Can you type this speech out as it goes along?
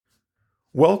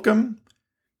Welcome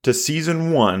to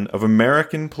Season 1 of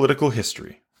American Political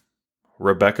History.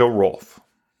 Rebecca Rolfe.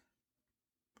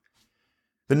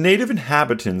 The native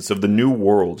inhabitants of the New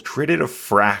World created a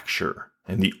fracture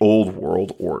in the Old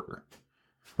World Order.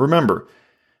 Remember,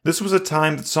 this was a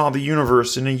time that saw the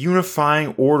universe in a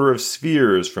unifying order of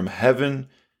spheres from heaven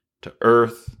to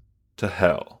earth to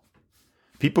hell.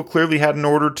 People clearly had an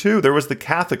order too. There was the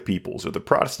Catholic peoples or the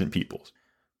Protestant peoples,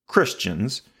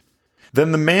 Christians,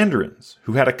 then the Mandarins,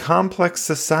 who had a complex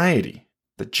society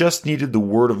that just needed the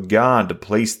Word of God to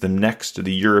place them next to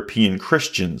the European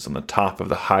Christians on the top of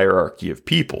the hierarchy of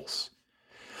peoples.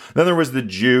 Then there was the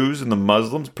Jews and the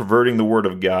Muslims perverting the Word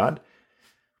of God,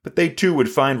 but they too would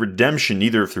find redemption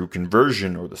either through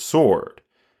conversion or the sword.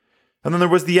 And then there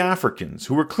was the Africans,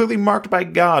 who were clearly marked by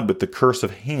God with the curse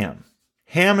of Ham.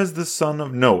 Ham is the son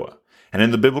of Noah, and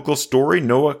in the biblical story,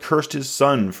 Noah cursed his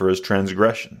son for his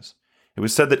transgressions. It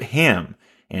was said that Ham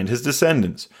and his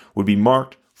descendants would be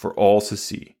marked for all to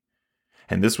see.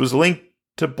 And this was linked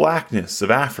to blackness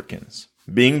of Africans,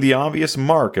 being the obvious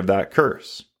mark of that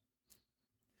curse.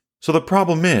 So the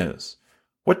problem is,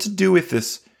 what to do with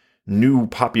this new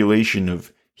population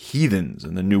of heathens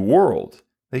in the New World?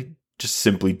 They just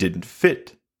simply didn't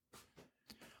fit.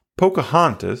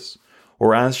 Pocahontas,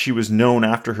 or as she was known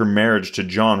after her marriage to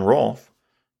John Rolfe,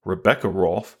 Rebecca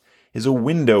Rolfe, is a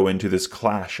window into this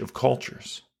clash of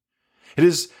cultures. It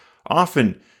is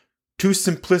often too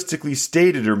simplistically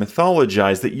stated or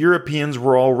mythologized that Europeans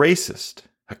were all racist,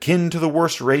 akin to the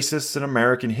worst racists in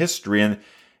American history,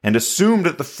 and assumed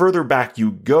that the further back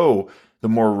you go, the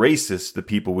more racist the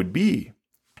people would be.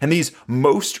 And these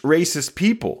most racist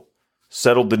people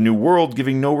settled the New World,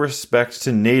 giving no respect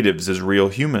to natives as real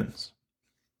humans.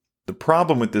 The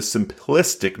problem with this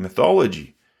simplistic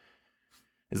mythology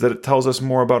is that it tells us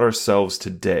more about ourselves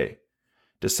today,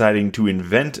 deciding to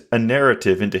invent a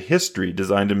narrative into history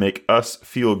designed to make us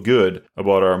feel good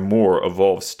about our more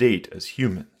evolved state as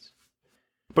humans.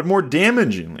 But more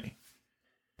damagingly,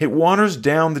 it waters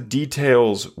down the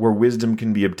details where wisdom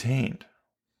can be obtained.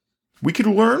 We could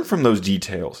learn from those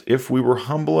details if we were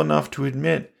humble enough to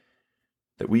admit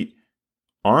that we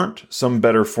aren't some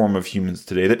better form of humans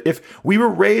today, that if we were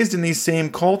raised in these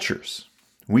same cultures,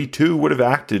 we too would have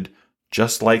acted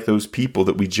just like those people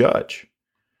that we judge.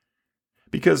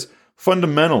 Because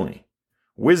fundamentally,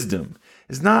 wisdom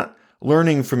is not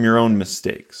learning from your own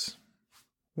mistakes.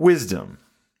 Wisdom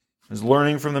is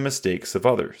learning from the mistakes of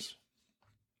others.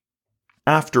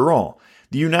 After all,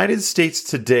 the United States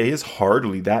today is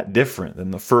hardly that different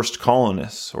than the first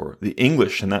colonists or the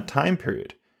English in that time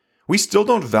period. We still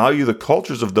don't value the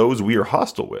cultures of those we are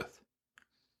hostile with.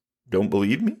 Don't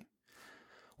believe me?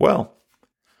 Well,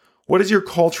 what is your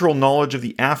cultural knowledge of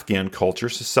the Afghan culture,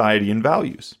 society, and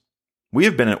values? We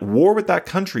have been at war with that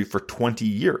country for 20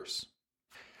 years.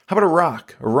 How about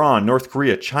Iraq, Iran, North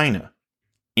Korea, China?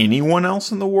 Anyone else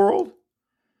in the world?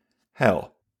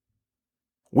 Hell,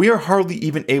 we are hardly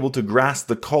even able to grasp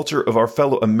the culture of our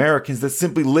fellow Americans that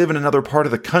simply live in another part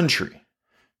of the country.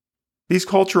 These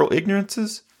cultural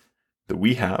ignorances that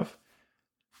we have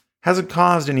hasn't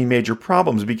caused any major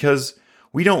problems because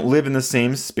we don't live in the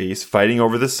same space fighting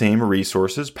over the same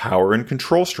resources, power, and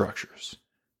control structures.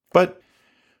 But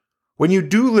when you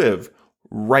do live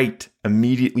right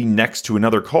immediately next to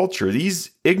another culture,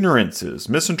 these ignorances,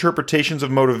 misinterpretations of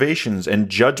motivations, and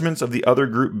judgments of the other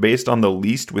group based on the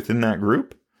least within that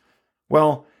group,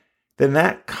 well, then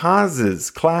that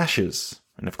causes clashes.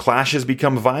 And if clashes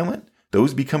become violent,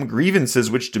 those become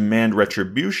grievances which demand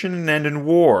retribution and end in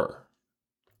war.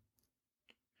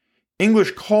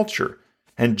 English culture,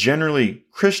 and generally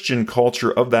Christian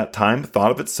culture of that time, thought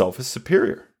of itself as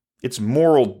superior. Its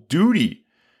moral duty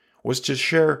was to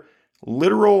share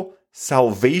literal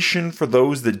salvation for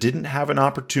those that didn't have an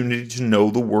opportunity to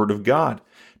know the Word of God,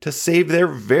 to save their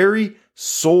very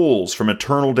souls from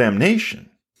eternal damnation.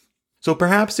 So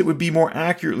perhaps it would be more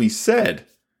accurately said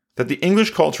that the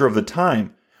English culture of the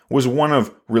time was one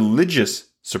of religious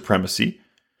supremacy,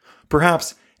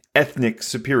 perhaps ethnic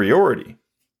superiority.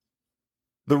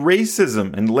 The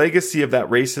racism and legacy of that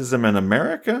racism in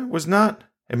America was not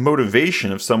a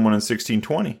motivation of someone in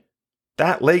 1620.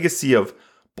 That legacy of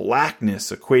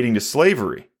blackness equating to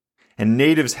slavery and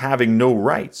natives having no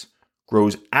rights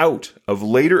grows out of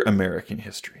later American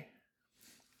history.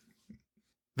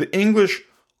 The English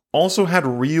also had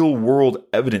real-world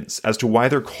evidence as to why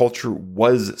their culture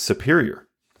was superior.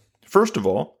 First of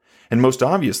all, and most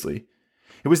obviously,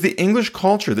 it was the English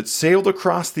culture that sailed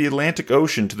across the Atlantic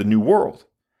Ocean to the New World.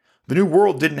 The New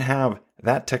World didn't have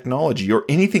that technology or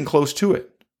anything close to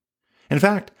it. In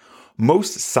fact,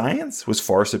 most science was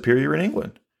far superior in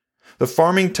England. The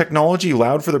farming technology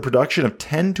allowed for the production of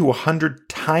 10 to 100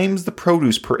 times the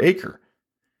produce per acre,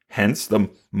 hence the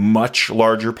much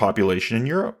larger population in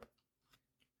Europe.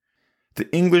 The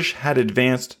English had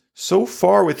advanced so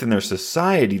far within their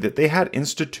society that they had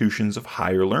institutions of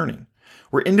higher learning,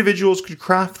 where individuals could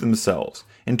craft themselves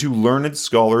into learned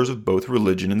scholars of both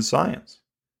religion and science.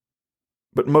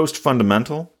 But most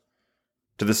fundamental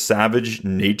to the savage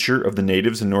nature of the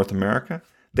natives in North America,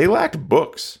 they lacked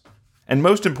books, and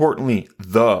most importantly,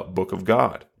 the Book of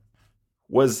God.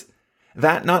 Was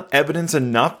that not evidence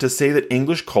enough to say that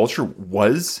English culture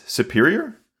was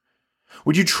superior?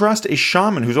 Would you trust a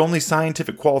shaman whose only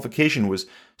scientific qualification was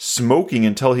smoking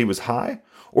until he was high,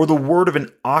 or the word of an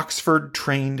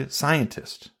Oxford-trained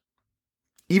scientist?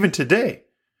 Even today,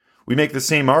 we make the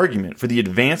same argument for the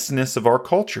advancedness of our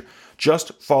culture.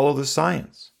 Just follow the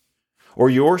science. Or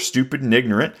you're stupid and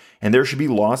ignorant, and there should be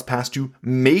laws passed to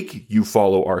make you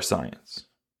follow our science.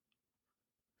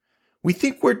 We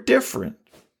think we're different.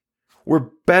 We're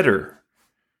better.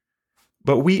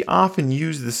 But we often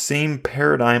use the same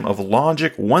paradigm of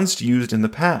logic once used in the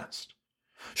past.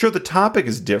 Sure, the topic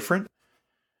is different.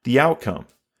 The outcome,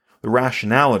 the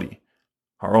rationality,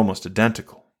 are almost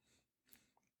identical.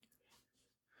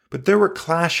 But there were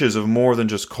clashes of more than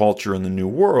just culture in the New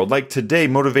World. Like today,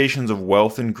 motivations of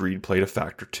wealth and greed played a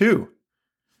factor too.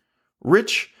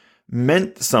 Rich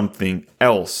meant something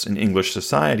else in English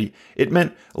society. It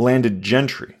meant landed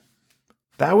gentry.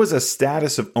 That was a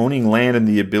status of owning land and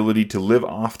the ability to live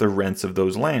off the rents of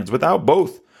those lands. Without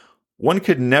both, one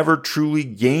could never truly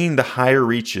gain the higher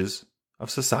reaches of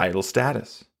societal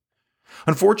status.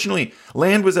 Unfortunately,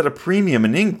 land was at a premium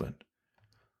in England.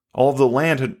 All of the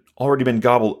land had already been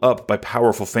gobbled up by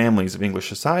powerful families of English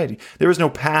society. There was no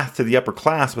path to the upper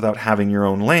class without having your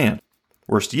own land.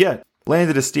 Worst yet,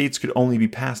 landed estates could only be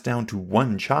passed down to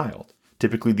one child,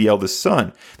 typically the eldest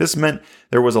son. This meant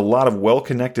there was a lot of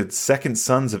well-connected second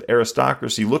sons of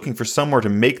aristocracy looking for somewhere to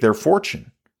make their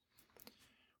fortune.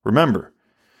 Remember,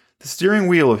 the steering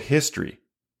wheel of history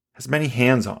has many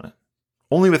hands on it.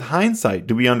 Only with hindsight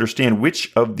do we understand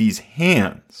which of these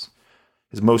hands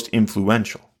is most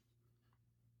influential.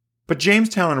 But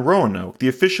Jamestown and Roanoke, the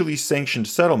officially sanctioned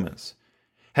settlements,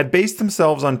 had based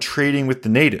themselves on trading with the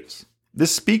natives.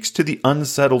 This speaks to the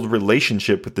unsettled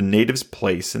relationship with the natives'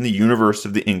 place in the universe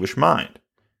of the English mind.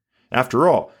 After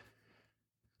all,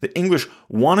 the English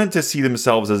wanted to see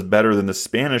themselves as better than the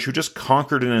Spanish, who just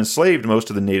conquered and enslaved most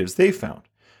of the natives they found,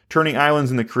 turning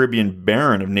islands in the Caribbean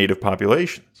barren of native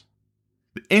populations.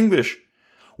 The English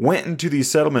went into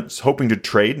these settlements hoping to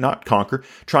trade, not conquer,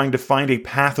 trying to find a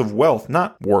path of wealth,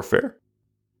 not warfare.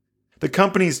 The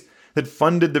companies that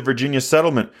funded the Virginia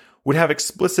settlement would have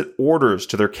explicit orders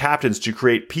to their captains to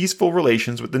create peaceful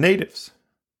relations with the natives.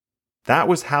 That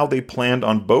was how they planned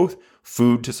on both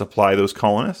food to supply those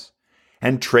colonists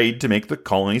and trade to make the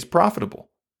colonies profitable.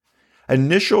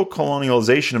 Initial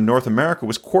colonialization of North America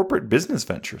was corporate business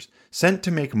ventures sent to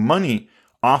make money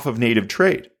off of native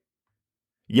trade.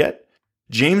 Yet,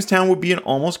 Jamestown would be in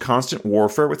almost constant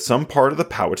warfare with some part of the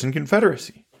Powhatan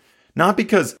Confederacy. Not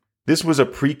because this was a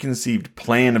preconceived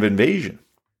plan of invasion.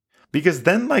 Because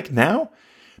then, like now,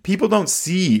 people don't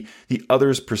see the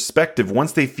other's perspective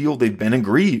once they feel they've been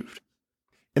aggrieved.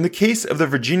 In the case of the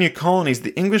Virginia colonies,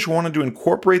 the English wanted to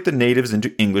incorporate the natives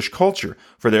into English culture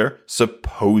for their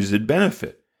supposed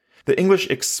benefit. The English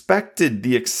expected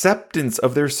the acceptance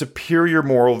of their superior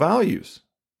moral values.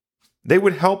 They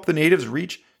would help the natives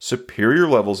reach superior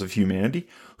levels of humanity.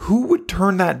 Who would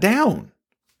turn that down?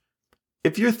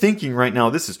 If you're thinking right now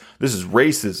this is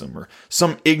racism or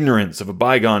some ignorance of a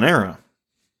bygone era,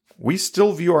 we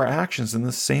still view our actions in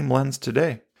the same lens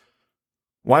today.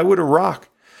 Why would Iraq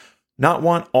not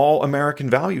want all American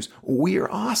values? We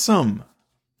are awesome.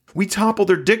 We topple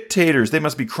their dictators. They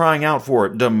must be crying out for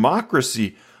it.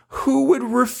 Democracy. Who would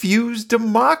refuse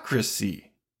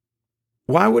democracy?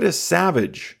 Why would a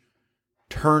savage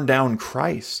turn down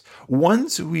Christ?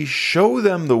 Once we show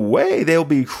them the way, they'll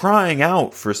be crying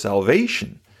out for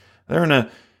salvation. They're in a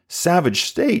savage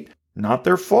state, not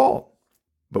their fault.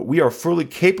 But we are fully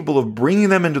capable of bringing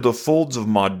them into the folds of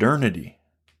modernity.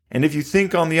 And if you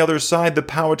think on the other side, the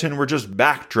Powhatan were just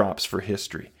backdrops for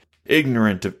history,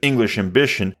 ignorant of English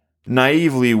ambition,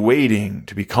 naively waiting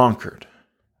to be conquered,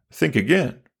 think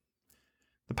again.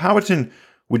 The Powhatan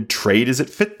would trade as it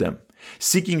fit them,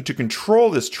 seeking to control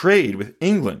this trade with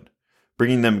England,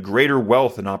 bringing them greater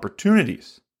wealth and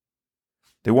opportunities.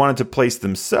 They wanted to place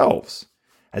themselves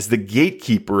as the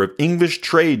gatekeeper of English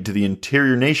trade to the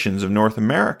interior nations of North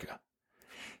America.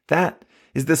 That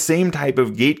is the same type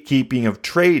of gatekeeping of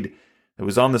trade that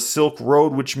was on the Silk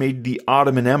Road, which made the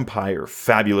Ottoman Empire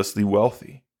fabulously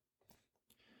wealthy.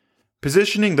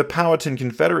 Positioning the Powhatan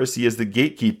Confederacy as the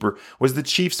gatekeeper was the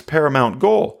chief's paramount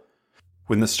goal.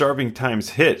 When the starving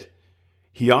times hit,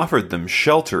 he offered them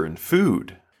shelter and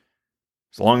food,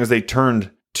 as long as they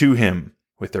turned to him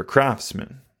with their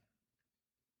craftsmen.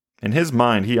 In his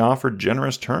mind, he offered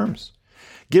generous terms,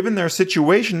 given their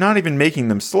situation, not even making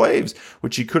them slaves,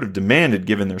 which he could have demanded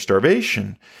given their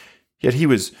starvation. Yet he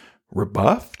was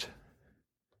rebuffed.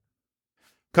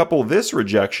 Couple this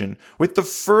rejection with the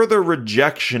further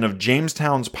rejection of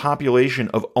Jamestown's population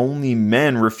of only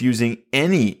men refusing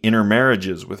any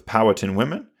intermarriages with Powhatan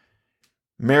women,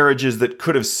 marriages that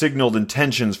could have signaled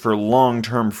intentions for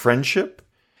long-term friendship.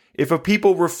 If a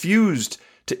people refused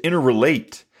to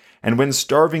interrelate, and when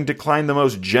starving declined the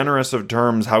most generous of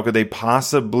terms, how could they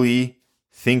possibly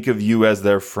think of you as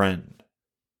their friend?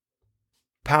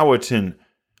 Powhatan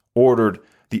ordered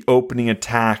the opening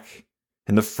attack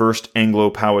in the First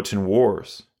Anglo-Powhatan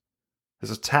Wars.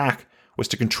 This attack was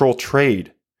to control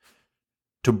trade,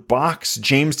 to box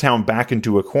Jamestown back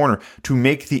into a corner, to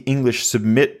make the English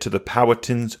submit to the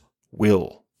Powhatans'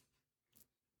 will.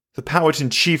 The Powhatan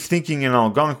chief, thinking in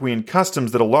Algonquian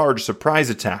customs that a large surprise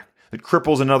attack that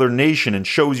cripples another nation and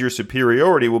shows your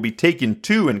superiority will be taken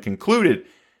to and concluded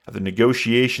at the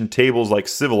negotiation tables like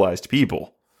civilized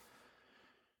people.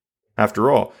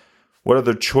 After all, what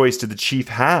other choice did the chief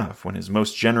have when his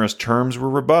most generous terms were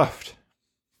rebuffed?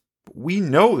 But we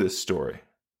know this story.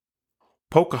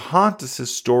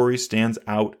 Pocahontas' story stands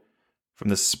out from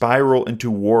the spiral into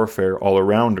warfare all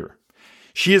around her.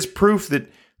 She is proof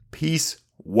that peace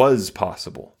was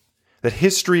possible, that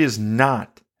history is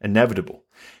not inevitable.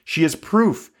 She is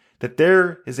proof that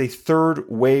there is a third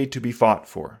way to be fought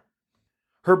for.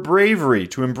 Her bravery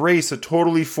to embrace a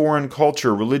totally foreign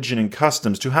culture, religion, and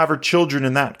customs, to have her children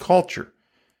in that culture.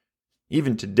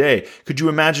 Even today, could you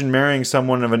imagine marrying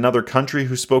someone of another country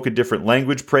who spoke a different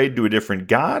language, prayed to a different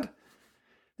god?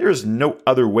 There is no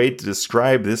other way to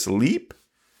describe this leap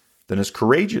than as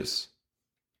courageous.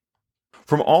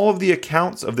 From all of the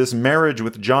accounts of this marriage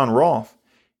with John Rolfe,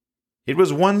 it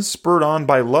was one spurred on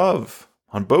by love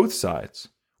on both sides,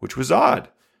 which was odd.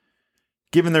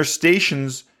 Given their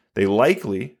stations, they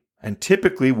likely and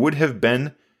typically would have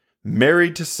been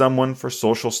married to someone for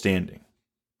social standing.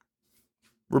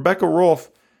 Rebecca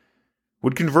Rolfe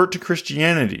would convert to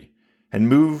Christianity and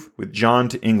move with John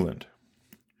to England.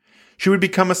 She would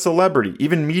become a celebrity,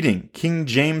 even meeting King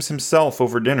James himself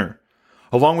over dinner,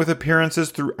 along with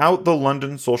appearances throughout the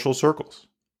London social circles.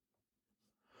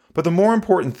 But the more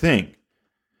important thing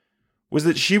was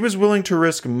that she was willing to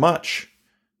risk much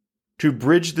to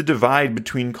bridge the divide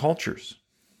between cultures.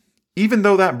 Even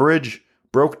though that bridge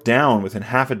broke down within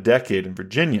half a decade in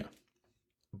Virginia,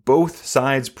 both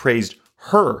sides praised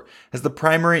her as the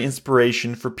primary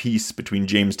inspiration for peace between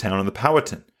Jamestown and the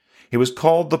Powhatan. It was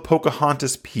called the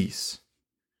Pocahontas Peace.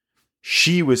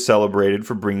 She was celebrated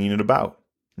for bringing it about,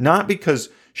 not because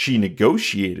she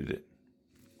negotiated it,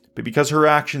 but because her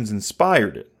actions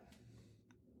inspired it.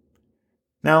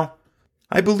 Now,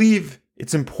 I believe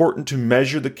it's important to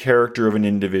measure the character of an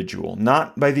individual,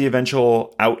 not by the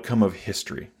eventual outcome of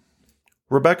history.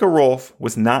 Rebecca Rolfe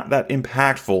was not that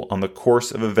impactful on the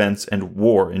course of events and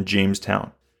war in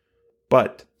Jamestown.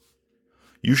 But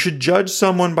you should judge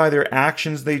someone by their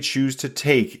actions they choose to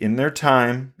take in their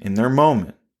time, in their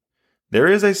moment. There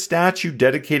is a statue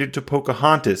dedicated to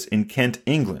Pocahontas in Kent,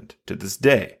 England, to this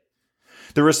day.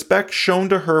 The respect shown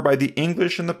to her by the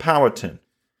English and the Powhatan,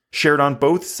 shared on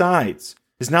both sides,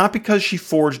 is not because she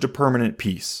forged a permanent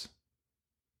peace.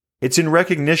 It's in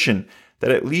recognition that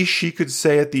at least she could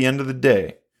say at the end of the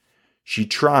day, she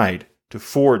tried to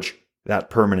forge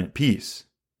that permanent peace.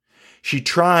 She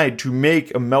tried to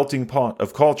make a melting pot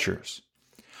of cultures.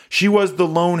 She was the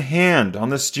lone hand on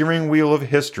the steering wheel of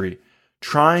history,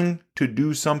 trying to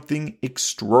do something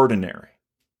extraordinary.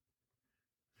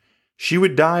 She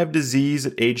would die of disease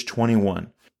at age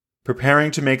 21, preparing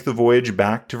to make the voyage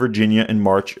back to Virginia in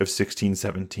March of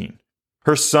 1617.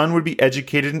 Her son would be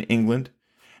educated in England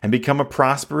and become a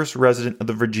prosperous resident of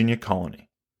the Virginia colony.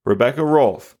 Rebecca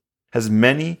Rolfe has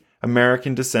many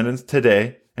American descendants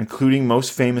today, including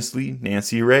most famously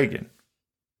Nancy Reagan.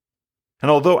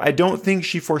 And although I don't think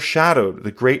she foreshadowed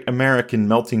the great American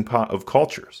melting pot of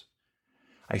cultures,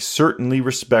 I certainly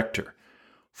respect her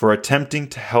for attempting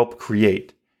to help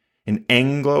create an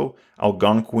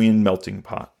Anglo-Algonquian melting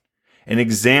pot, an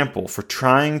example for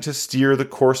trying to steer the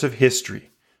course of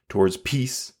history towards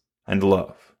peace and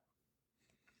love.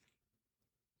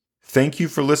 Thank you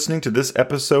for listening to this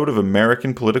episode of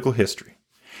American Political History.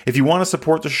 If you want to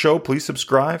support the show, please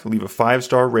subscribe, leave a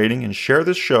 5-star rating, and share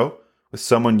this show with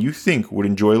someone you think would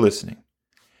enjoy listening.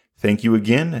 Thank you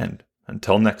again, and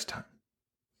until next time.